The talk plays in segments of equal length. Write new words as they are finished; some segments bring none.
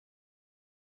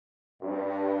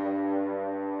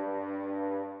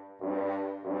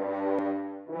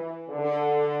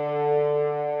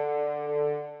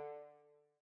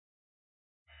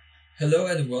Hello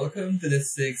and welcome to the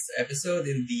sixth episode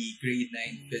in the Grade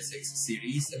 9 Physics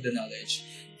series of the Knowledge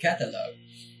Catalog.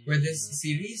 For this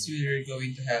series, we are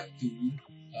going to have two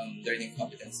learning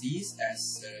competencies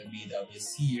as made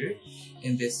obvious here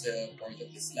in this part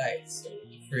of the slide. So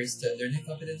the first learning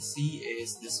competency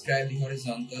is describe the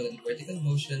horizontal and vertical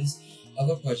motions of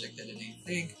a projectile, and I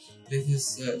think this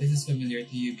is familiar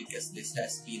to you because this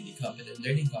has been the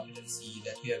learning competency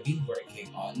that we have been working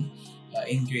on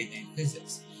in Grade 9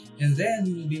 Physics. And then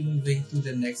we will be moving to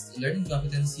the next learning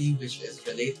competency, which is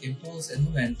relate impulse and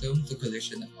momentum to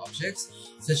collision of objects,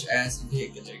 such as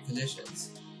vehicular collisions.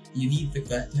 You need to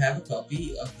have a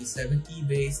copy of the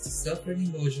 70-based self-learning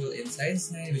module in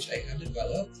Science 9, which I have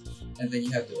developed, and then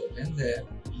you have to open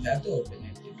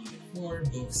it. In Unit 4,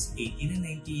 books 18 and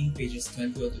 19, pages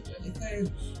 21 to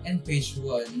 25, and page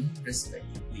 1,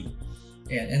 respectively.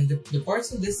 And the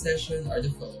parts of this session are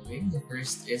the following. The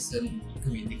first is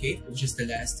communicate, which is the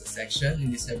last section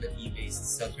in the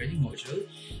 70-based self-learning module.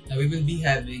 Now we will be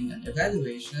having an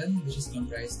evaluation, which is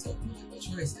comprised of multiple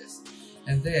choices.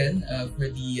 And then for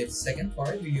the second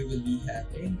part, we will be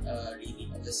having a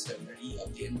reading of the summary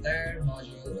of the entire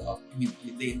module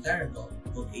the entire book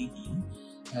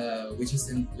 18, which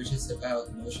is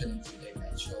about motion in 2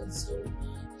 dimensions. So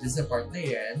this is a part na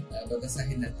yan.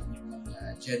 Babasahin natin yung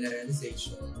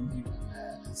generalization, yung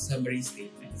summary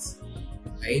statements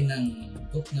ng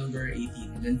book number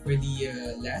 18. And then for the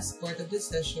last part of this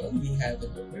session, we have an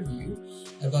overview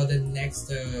about the next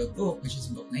book, which is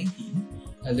book 19,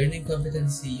 learning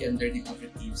competency and learning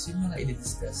objectives, yung mga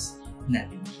i-discuss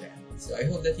natin dyan. So I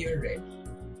hope that you're ready.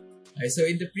 Okay, so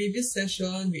in the previous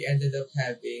session, we ended up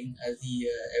having the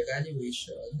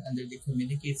evaluation under the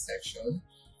communicate section,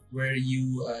 where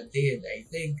you did, I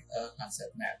think, a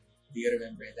concept map. Do you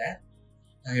remember that?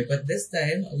 Okay, but this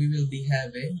time, we will be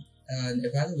having an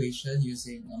evaluation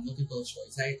using multiple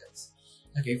choice items.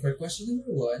 Okay, for question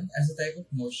number 1, as a type of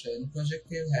motion,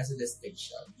 projectile has a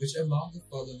distinction. Which among the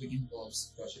following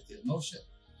involves projectile motion?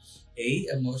 A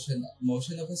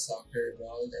motion of a soccer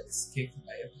ball that is kicked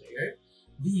by a player.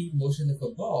 B, motion of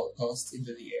a ball tossed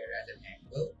into the air at an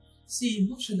angle. C,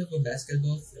 motion of a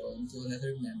basketball thrown to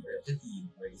another member of the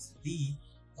team. Or is it D,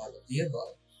 all of the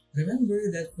above? Remember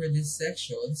that for this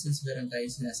section, since meron tayong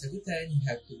sinasagutan, you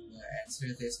have to answer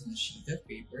this on a sheet of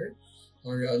paper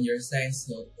or on your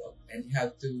science notebook, and you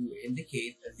have to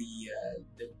indicate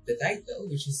the title,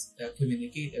 which is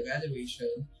communicate,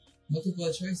 evaluation, multiple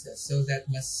choices, so that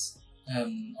mas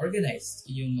organized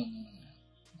yung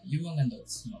mga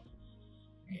notes mo.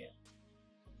 Ayan.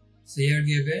 So you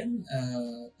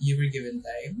were given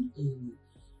time to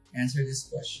answer this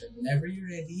question. Whenever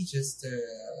you're ready, just hit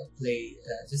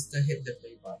the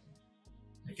play button.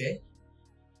 Okay?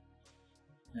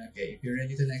 Okay, if you're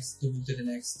ready to move to the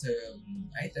next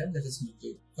item, let us move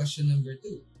to question number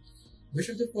 2. Which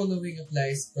of the following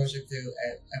applies projectile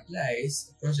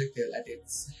at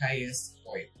its highest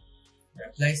point? Or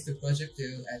applies to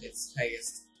projectile at its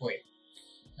highest point?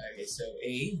 Okay, so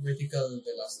A, vertical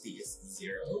velocity is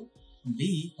 0.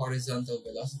 B, horizontal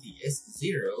velocity is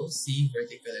 0. C,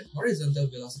 vertical and horizontal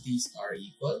velocities are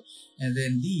equal. And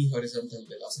then D, horizontal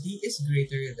velocity is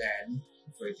greater than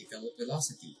vertical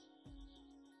velocity.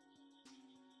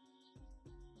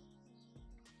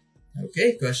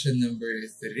 Okay, question number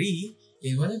 3.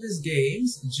 In one of his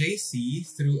games, JC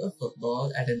threw a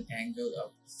football at an angle of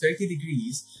 30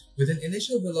 degrees with an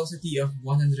initial velocity of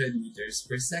 100 meters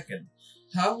per second.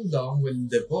 How long will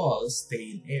the ball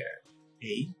stay in air?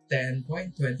 A,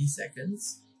 10.20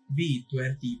 seconds. B,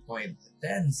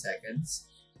 20.10 seconds.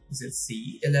 Is it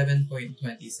C, 11.20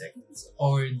 seconds?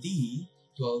 Or D,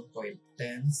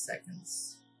 12.10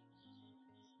 seconds?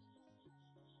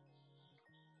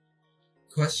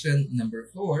 Question number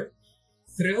 4.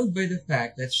 Thrilled by the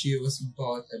fact that she was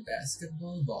bought a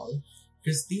basketball ball,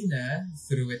 Christina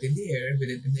threw it in the air with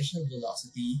an initial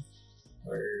velocity,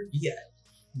 or VI.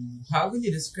 How will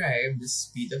you describe the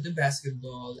speed of the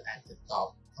basketball at the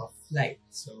top of flight?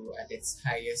 So at its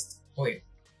highest point.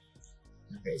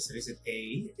 Okay, so is it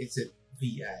A? Is it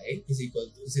VI? Is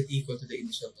it equal to the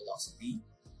initial velocity?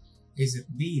 Is it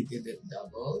B? Did it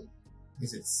double?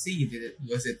 Is it C?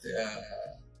 Was it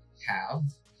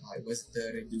halved? Was it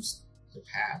reduced to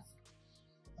half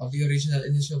of the original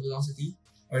initial velocity?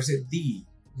 Or is it D?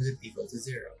 Was it equal to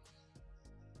 0?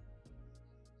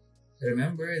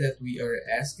 Remember that we are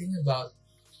asking about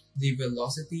the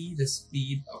velocity, the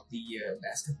speed of the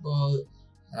basketball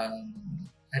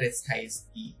at its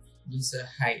highest peak, dun sa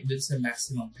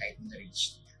maximum height na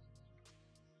reach niya.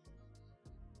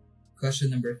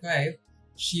 Question number 5.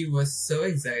 She was so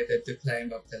excited to climb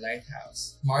up the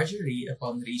lighthouse. Marjorie,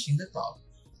 upon reaching the top,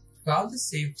 found a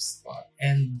safe spot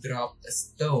and dropped a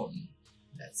stone.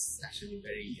 That's actually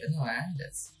very,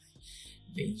 that's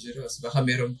dangerous. Baka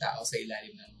merong tao sa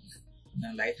ilalim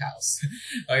ng lighthouse.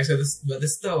 Okay, so the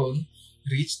stone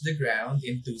reached the ground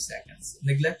in 2 seconds.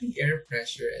 Neglecting air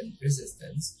pressure and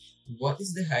resistance, what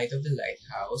is the height of the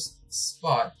lighthouse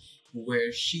spot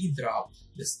where she dropped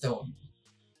the stone?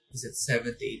 Is it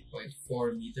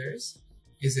 78.4 meters?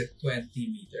 Is it 20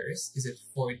 meters? Is it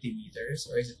 40 meters?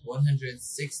 Or is it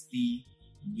 160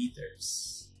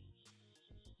 meters?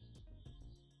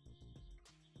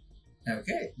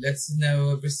 Okay, let's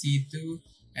now proceed to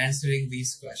answering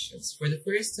these questions. For the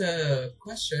first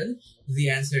question, the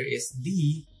answer is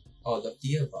D, all of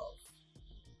the above.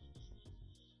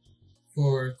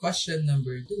 For question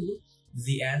number 2,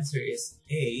 the answer is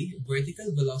A,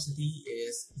 vertical velocity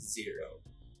is 0.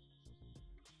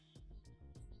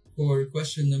 For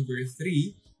question number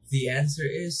 3, the answer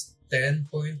is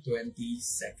 10.20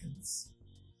 seconds.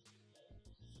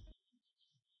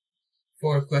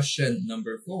 For question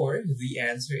number 4, the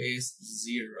answer is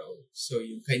 0. So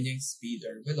yung kanyang speed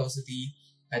or velocity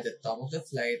at the top of the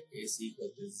flight is equal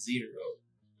to 0.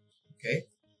 Okay?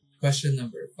 Question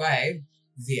number 5,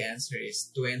 the answer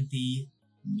is 20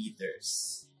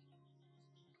 meters.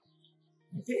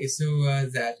 Okay, so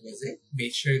that was it.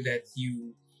 Make sure that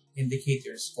you indicate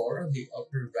your score on the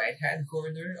upper right-hand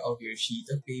corner of your sheet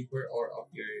of paper or of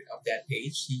that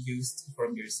page you used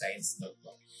from your science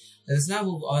notebook. Let's now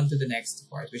move on to the next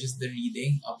part, which is the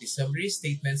reading of the summary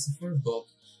statements for book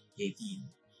 18.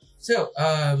 So,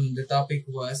 the topic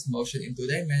was motion in 2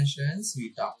 dimensions.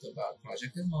 We talked about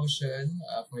projectile motion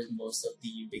for most of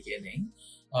the beginning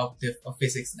of the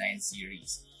Physics 9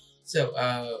 series. So,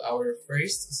 our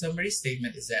first summary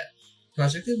statement is that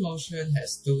projectile motion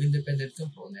has 2 independent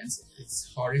components.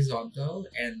 It's horizontal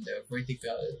and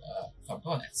vertical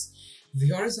components. The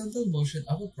horizontal motion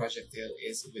of a projectile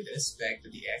is with respect to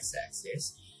the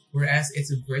x-axis, whereas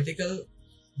its vertical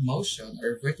motion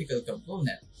or vertical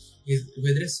component is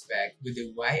with respect with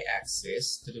the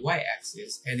y-axis to the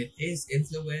y-axis, and it is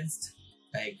influenced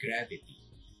by gravity.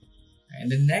 And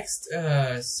the next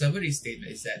summary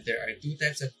statement is that there are 2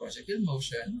 types of projectile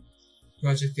motion.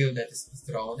 Projectile that is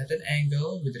thrown at an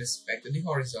angle with respect to the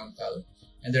horizontal,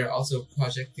 and there are also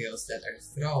projectiles that are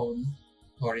thrown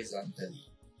horizontally.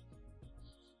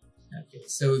 Okay,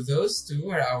 so those 2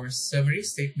 are our summary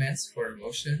statements for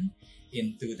motion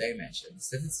in 2 dimensions.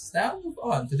 Let's now move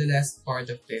on to the last part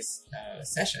of this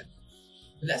session.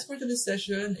 The last part of the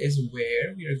session is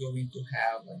where we are going to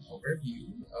have an overview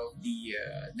of the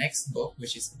next book,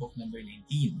 which is book number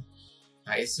 19.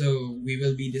 Okay, so we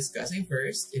will be discussing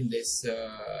first in this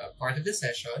part of the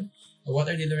session what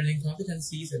are the learning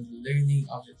competencies and learning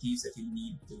objectives that you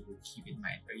need to keep in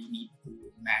mind or you need to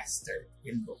master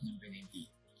in book number 19.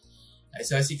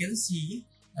 So as you can see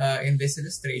in this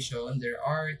illustration, there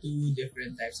are 2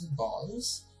 different types of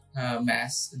balls,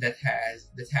 mass that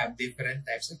have different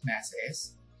types of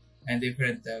masses and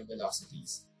different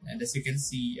velocities. And as you can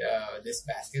see, this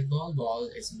basketball ball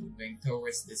is moving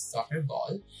towards this soccer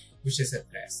ball, which is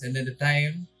at rest. And then the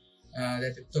time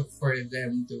that it took for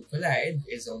them to collide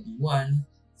is only 1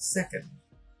 second.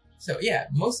 So yeah,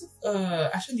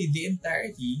 actually the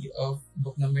entirety of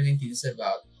book number 19 is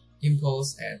about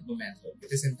impulse and momentum.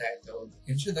 It is entitled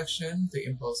Introduction to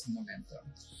Impulse and Momentum.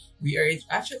 We are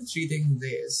actually treating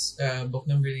this book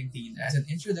number 19 as an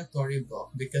introductory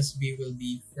book because we will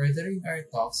be furthering our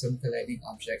talks on colliding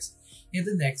objects in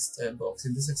the next books,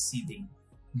 in the succeeding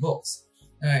books.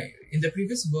 In the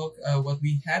previous book, what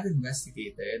we have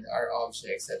investigated are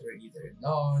objects that were either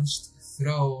launched,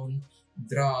 thrown,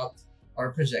 dropped,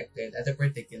 or projected at a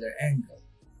particular angle.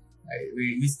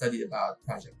 We studied about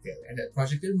projectile, and that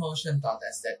projectile motion taught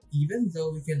us that even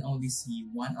though we can only see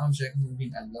one object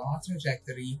moving along a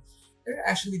trajectory, there are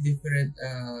actually different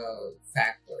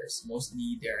factors.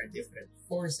 Mostly there are different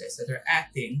forces that are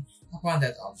acting upon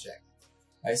that object.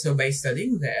 So by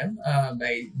studying them,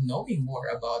 by knowing more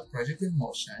about projectile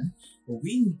motion,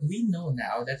 we know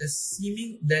now that a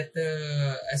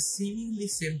seemingly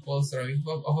simple throwing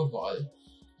of a ball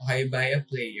by a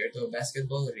player to a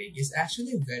basketball ring is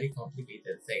actually a very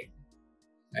complicated thing.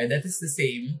 That is the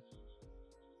same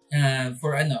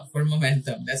for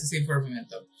momentum. That's the same for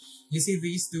momentum. You see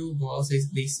these 2 balls,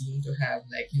 they seem to have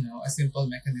a simple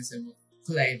mechanism of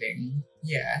colliding.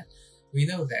 Yeah, we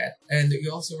know that. And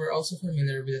we're also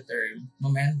familiar with the term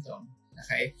momentum.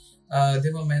 Okay, the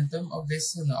momentum of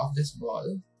this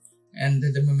ball and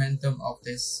the momentum of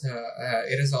this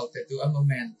it resulted to a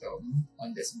momentum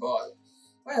on this ball.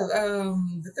 Well,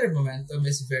 the term momentum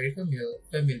is very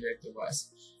familiar to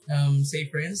us. Say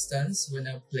for instance, when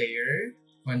a player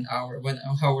when our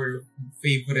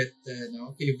favorite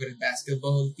favorite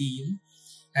basketball team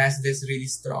has this really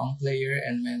strong player,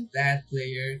 and when that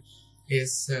player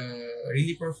is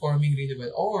really performing really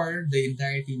well, or the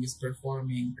entire team is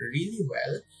performing really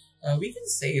well, we can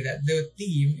say that the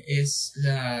team's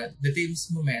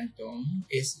momentum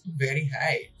is very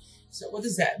high. So what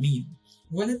does that mean?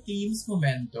 When a team's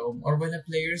momentum or when a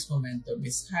player's momentum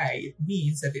is high, it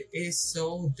means that it is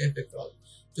so difficult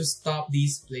to stop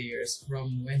these players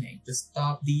from winning, to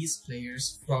stop these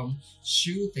players from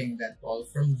shooting that ball,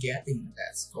 from getting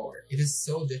that score. It is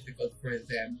so difficult for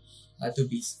them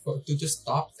to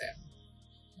stop them.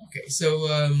 Okay, so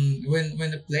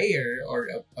when a player or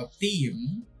a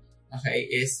team, okay,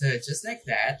 is just like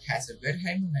that, has a very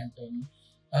high momentum,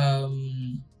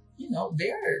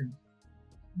 they are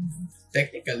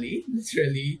technically,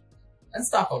 literally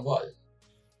unstoppable.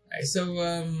 Right? So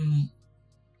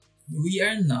we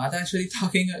are not actually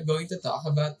going to talk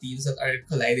about teams that are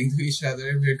colliding to each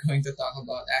other. We're going to talk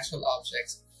about actual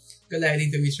objects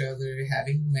colliding to each other,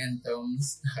 having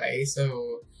momentums. Okay,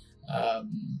 so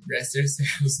rest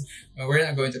yourselves. We're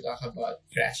not going to talk about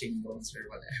crashing bones or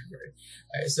whatever.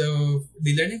 So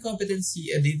the learning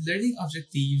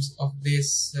objectives of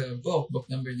this book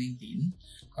number 19,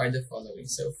 are the following.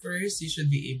 So first, you should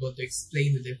be able to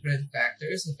explain the different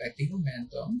factors affecting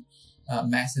momentum,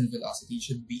 mass and velocity. You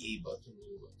should be able to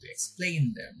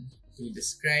explain them, to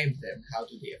describe them. How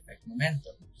do they affect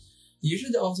momentum? You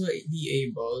should also be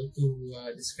able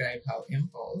to describe how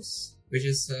impulse, which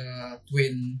is a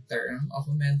twin term of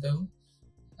momentum,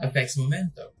 affects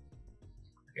momentum.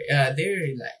 Okay, they're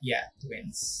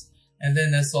twins. And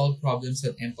then solve problems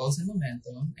on impulse and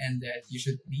momentum, and that you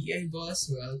should be able as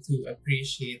well to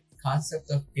appreciate the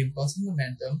concept of impulse and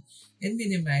momentum in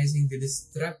minimizing the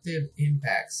destructive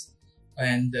impacts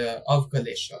and of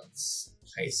collisions.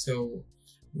 Okay, so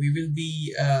we will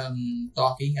be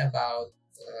talking about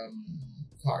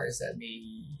cars that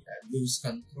may lose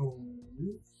control.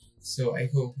 So I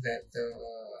hope that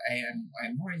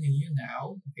I'm warning you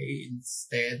now. Okay, in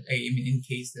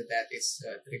case that is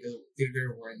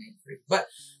trigger warning for it. But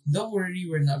don't worry,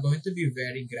 we're not going to be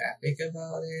very graphic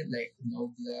about it. Like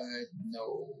no blood,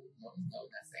 no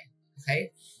nothing.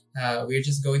 Okay, we're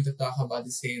just going to talk about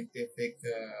the scientific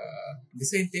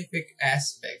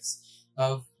aspects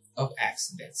of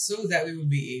accidents, so that we will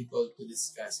be able to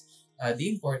discuss the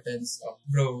importance of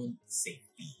road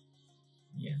safety.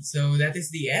 Yeah, so that is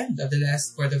the end of the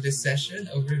last part of this session,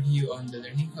 overview on the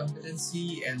learning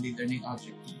competency and the learning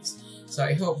objectives. So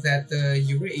I hope that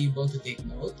you were able to take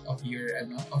note of your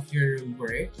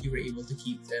work. You were able to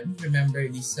keep them. Remember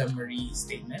the summary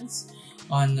statements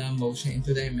on motion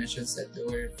into dimensions that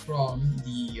were from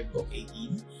the book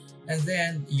 18, and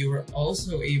then we were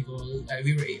also able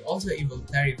to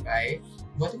clarify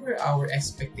what are our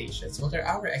expectations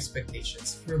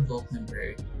for book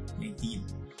number 19.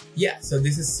 Yeah, so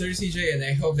this is Sir CJ, and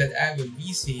I hope that I will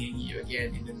be seeing you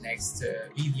again in the next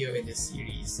video in this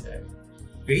series,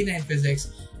 Grade 9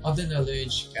 Physics of the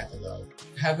Knowledge Catalog.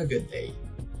 Have a good day.